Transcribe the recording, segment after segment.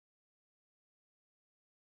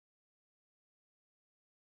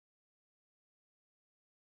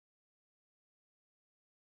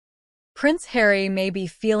Prince Harry may be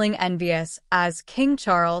feeling envious as King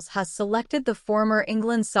Charles has selected the former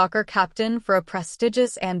England soccer captain for a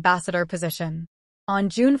prestigious ambassador position. On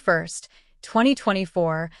June 1st,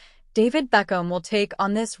 2024, David Beckham will take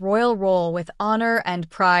on this royal role with honor and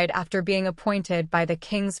pride after being appointed by the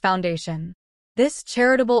King's Foundation. This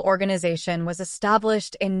charitable organization was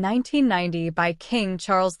established in 1990 by King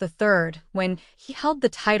Charles III when he held the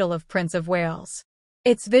title of Prince of Wales.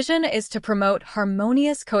 Its vision is to promote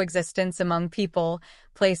harmonious coexistence among people,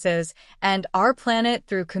 places, and our planet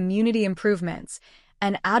through community improvements,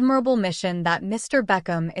 an admirable mission that Mr.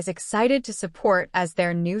 Beckham is excited to support as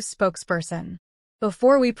their new spokesperson.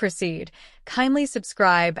 Before we proceed, kindly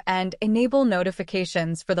subscribe and enable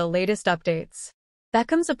notifications for the latest updates.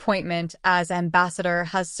 Beckham's appointment as ambassador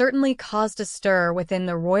has certainly caused a stir within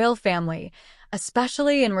the royal family,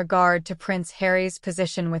 especially in regard to Prince Harry's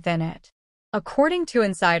position within it. According to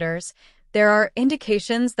insiders, there are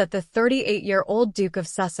indications that the 38-year-old Duke of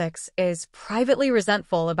Sussex is privately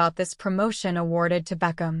resentful about this promotion awarded to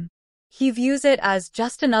Beckham. He views it as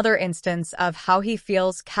just another instance of how he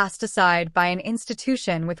feels cast aside by an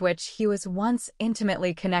institution with which he was once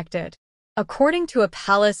intimately connected. According to a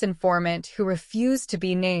palace informant who refused to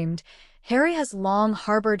be named, Harry has long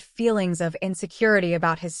harbored feelings of insecurity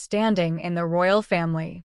about his standing in the royal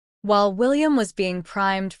family. While William was being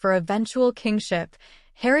primed for eventual kingship,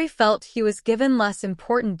 Harry felt he was given less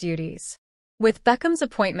important duties. With Beckham's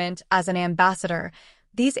appointment as an ambassador,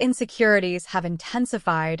 these insecurities have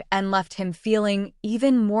intensified and left him feeling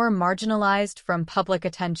even more marginalized from public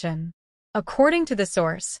attention. According to the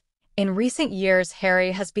source, in recent years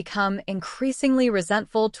Harry has become increasingly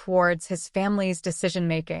resentful towards his family's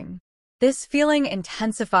decision-making. This feeling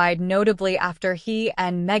intensified notably after he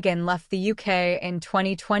and Meghan left the UK in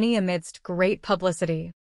 2020 amidst great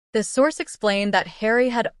publicity. The source explained that Harry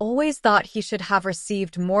had always thought he should have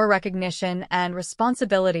received more recognition and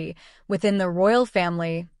responsibility within the royal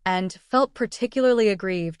family and felt particularly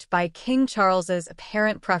aggrieved by King Charles's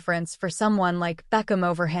apparent preference for someone like Beckham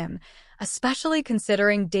over him, especially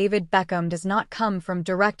considering David Beckham does not come from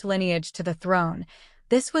direct lineage to the throne.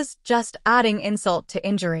 This was just adding insult to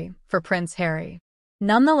injury for Prince Harry.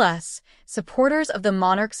 Nonetheless, supporters of the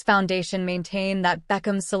Monarch's Foundation maintain that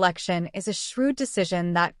Beckham's selection is a shrewd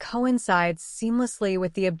decision that coincides seamlessly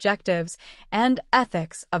with the objectives and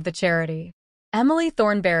ethics of the charity. Emily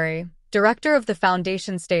Thornberry, director of the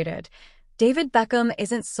foundation, stated, "David Beckham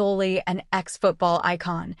isn't solely an ex-football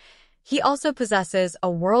icon. He also possesses a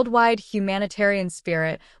worldwide humanitarian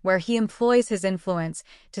spirit where he employs his influence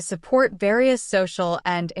to support various social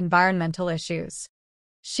and environmental issues."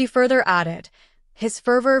 She further added, "His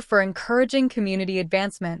fervor for encouraging community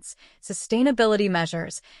advancements, sustainability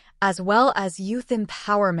measures, as well as youth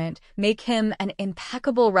empowerment make him an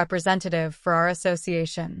impeccable representative for our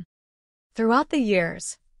association." Throughout the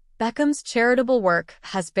years, Beckham's charitable work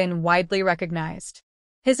has been widely recognized.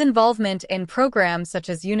 His involvement in programs such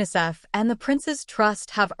as UNICEF and the Prince's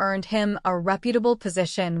Trust have earned him a reputable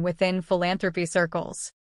position within philanthropy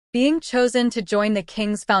circles. Being chosen to join the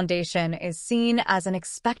King's Foundation is seen as an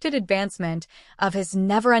expected advancement of his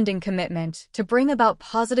never-ending commitment to bring about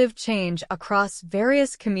positive change across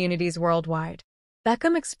various communities worldwide.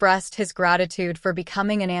 Beckham expressed his gratitude for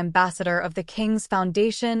becoming an ambassador of the King's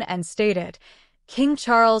Foundation and stated, "King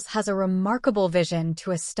Charles has a remarkable vision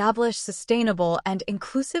to establish sustainable and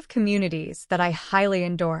inclusive communities that I highly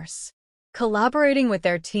endorse. Collaborating with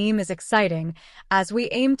their team is exciting as we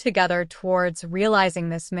aim together towards realizing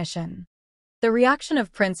this mission." The reaction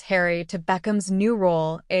of Prince Harry to Beckham's new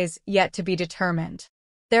role is yet to be determined.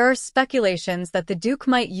 There are speculations that the Duke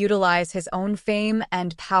might utilize his own fame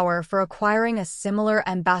and power for acquiring a similar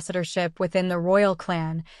ambassadorship within the royal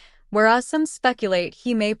clan, whereas some speculate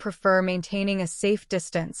he may prefer maintaining a safe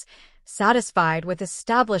distance, satisfied with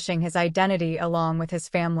establishing his identity along with his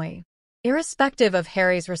family. Irrespective of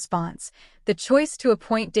Harry's response, the choice to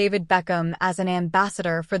appoint David Beckham as an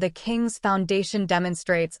ambassador for the King's Foundation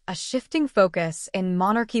demonstrates a shifting focus in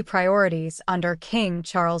monarchy priorities under King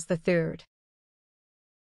Charles III.